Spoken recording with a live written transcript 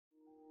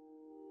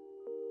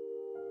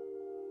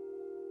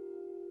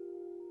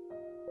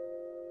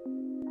For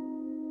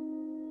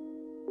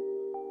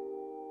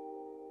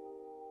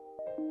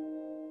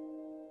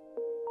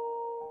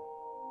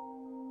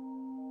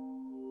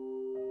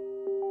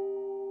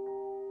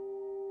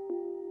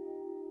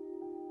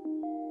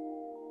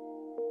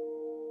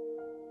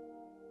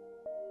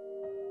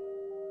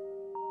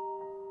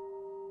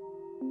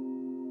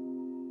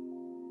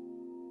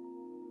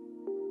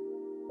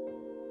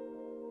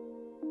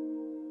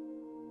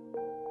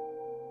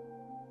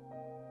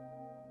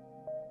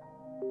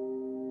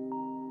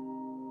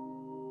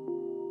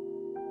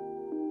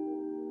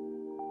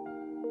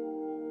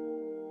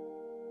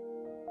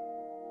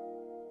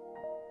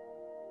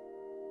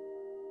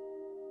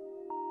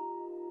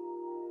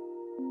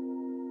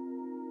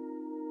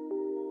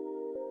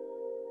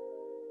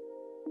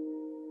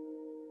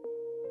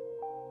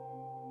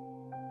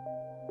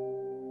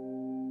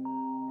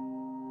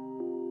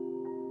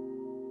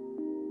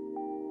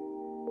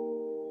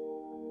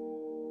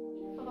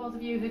those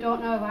of you who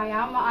don't know who I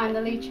am, I'm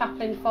the lead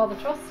chaplain for the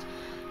Trust,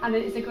 and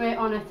it is a great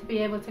honour to be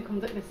able to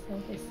conduct this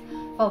service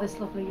for this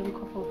lovely young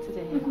couple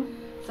today.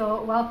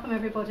 So welcome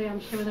everybody, I'm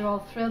sure they're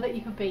all thrilled that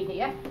you could be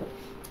here.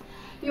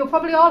 You'll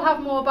probably all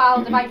have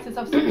mobile devices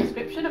of some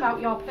description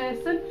about your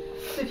person,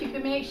 so if you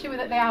can make sure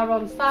that they are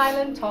on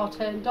silent or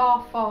turned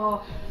off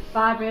or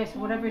vibrate or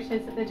whatever it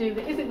is that they do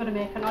that isn't going to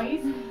make a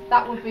noise,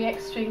 that would be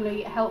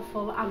extremely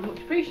helpful and much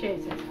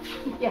appreciated.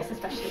 Yes,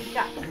 especially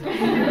Jack's.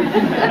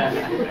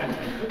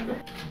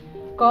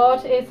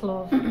 God is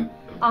love,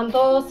 and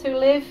those who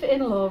live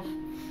in love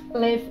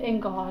live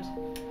in God,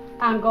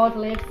 and God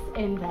lives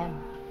in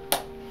them.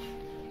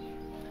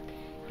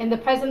 In the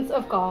presence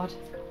of God,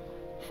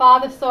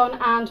 Father, Son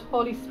and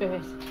Holy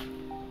Spirit,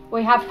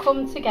 we have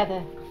come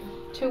together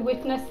to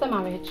witness the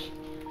marriage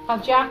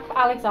of Jack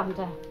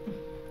Alexander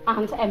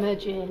and Emma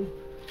Jane,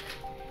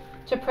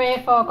 to pray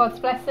for God's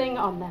blessing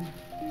on them,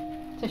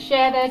 to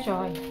share their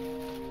joy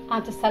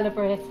and to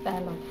celebrate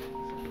their love.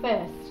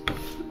 First,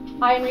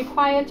 I am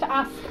required to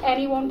ask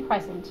anyone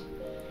present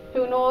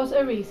who knows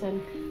a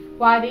reason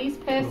why these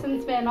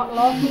persons may not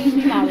lawfully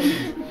be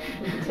married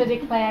to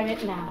declare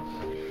it now.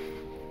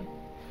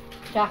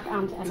 Jack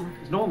and Emma.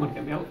 There's no one going to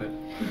get me out there.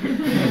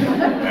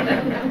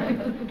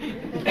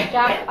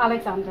 Jack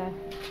Alexander,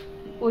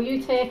 will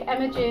you take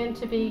Emma Jane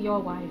to be your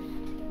wife?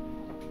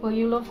 Will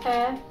you love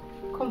her,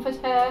 comfort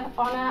her,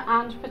 honour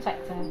and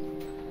protect her,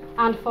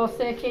 and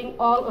forsaking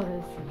all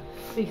others,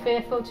 be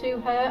faithful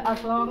to her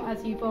as long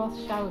as you both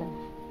shall live?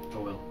 I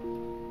will.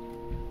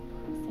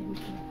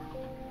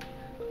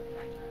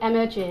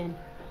 Emma Jane,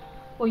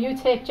 will you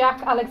take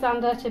Jack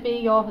Alexander to be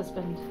your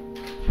husband?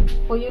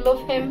 Will you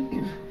love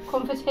him,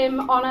 comfort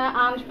him, honour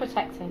and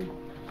protect him,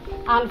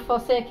 and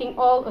forsaking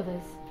all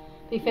others,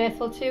 be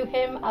faithful to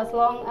him as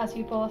long as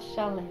you both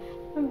shall live?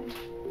 Amen.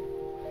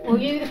 Will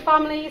you, the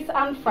families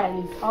and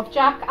friends of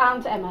Jack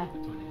and Emma,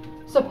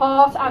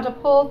 support and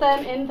uphold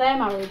them in their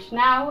marriage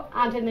now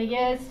and in the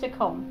years to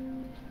come?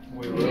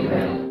 We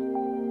will.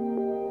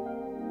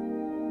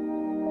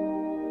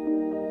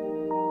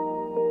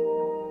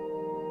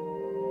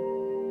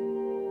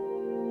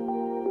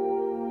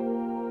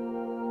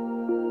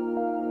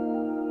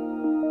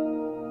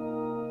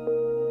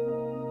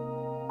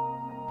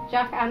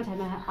 Jack and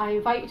Emma, I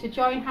invite you to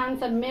join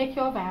hands and make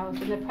your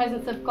vows in the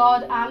presence of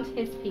God and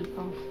his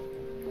people.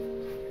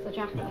 So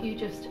Jack, if you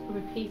just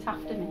repeat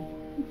after me.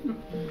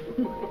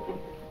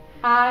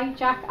 I,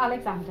 Jack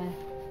Alexander,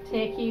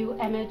 take you,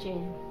 Emma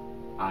Jane.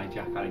 I,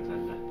 Jack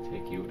Alexander,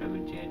 take you, Emma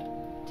Jane.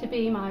 To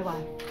be my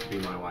wife. To be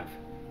my wife.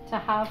 To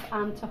have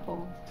and to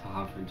hold. To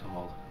have and to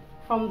hold.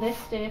 From this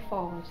day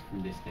forward.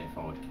 From this day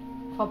forward.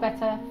 For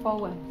better,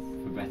 for worse.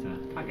 For better,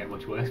 can't get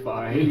much worse, but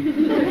I.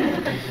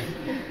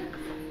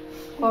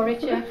 For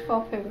richer,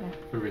 for poorer.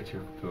 For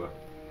richer, for poor.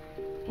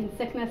 In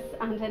sickness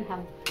and in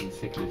health. In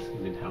sickness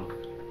and in health.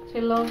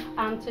 To love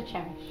and to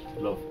cherish.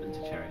 To love and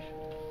to cherish.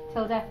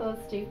 Till death us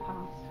do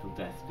part. Till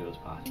death do us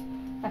part.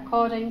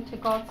 According to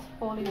God's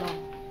holy law.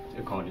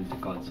 According to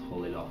God's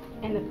holy law.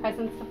 In the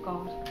presence of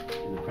God.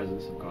 In the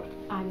presence of God.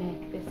 I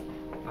make this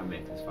vow. I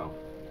make this vow.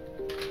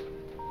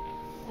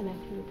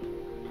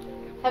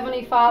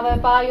 Heavenly Father,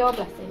 by your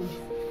blessings,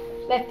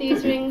 let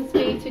these rings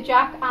be to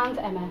Jack and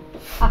Emma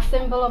a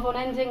symbol of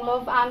unending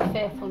love and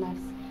faithfulness,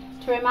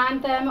 to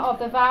remind them of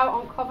the vow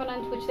and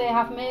covenant which they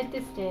have made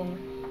this day,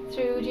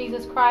 through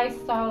Jesus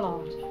Christ our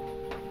Lord.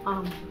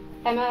 Amen.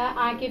 Emma,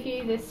 I give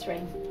you this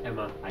ring.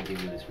 Emma, I give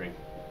you this ring.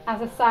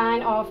 As a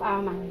sign of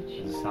our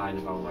marriage. As a sign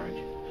of our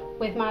marriage.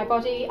 With my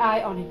body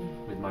I honour you.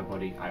 With my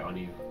body I honour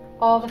you.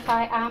 All that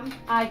I am,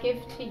 I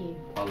give to you.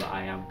 All that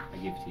I am, I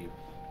give to you.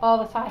 All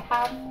that I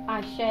have,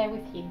 I share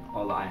with you.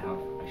 All that I have,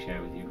 I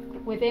share with you.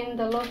 Within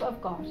the love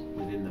of God.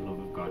 Within the love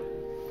of God.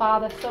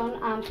 Father, Son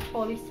and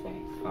Holy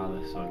Spirit.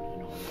 Father, Son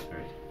and Holy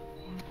Spirit.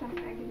 I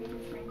give you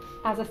this ring.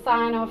 As a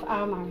sign of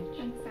our marriage.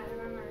 As a sign of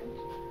our marriage.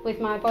 With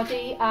my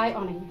body I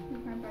honour you.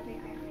 With my body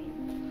I honour you.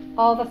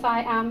 All that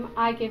I am,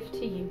 I give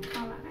to you.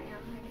 All that I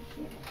am, I give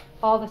to you.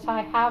 All that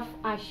I have,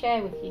 I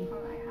share with you.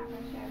 All I have,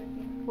 I share with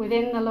you.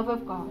 Within the love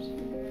of God.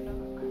 Within the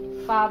love of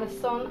God. Father,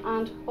 Son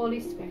and Holy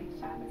Spirit.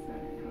 Father, Son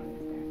and Holy Spirit.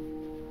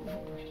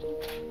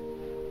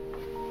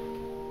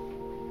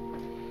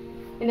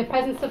 In the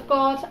presence of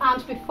God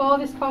and before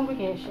this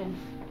congregation,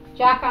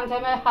 Jack and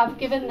Emma have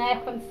given their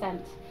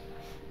consent,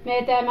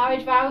 made their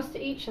marriage vows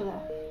to each other.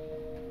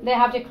 They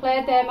have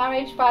declared their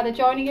marriage by the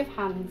joining of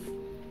hands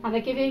and the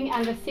giving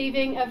and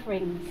receiving of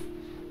rings.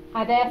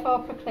 I therefore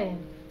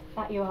proclaim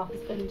that you are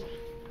husband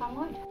and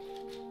wife.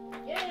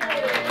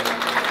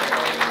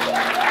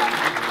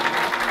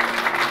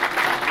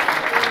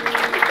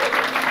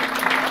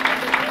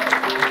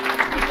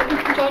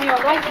 Join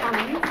your right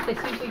hands. This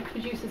usually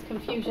produces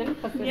confusion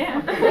because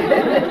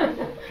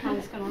I'm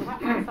just going to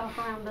wrap myself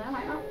around there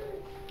like that.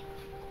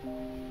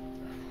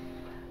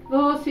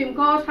 Those whom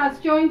God has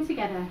joined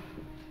together,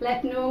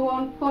 let no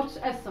one put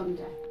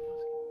asunder.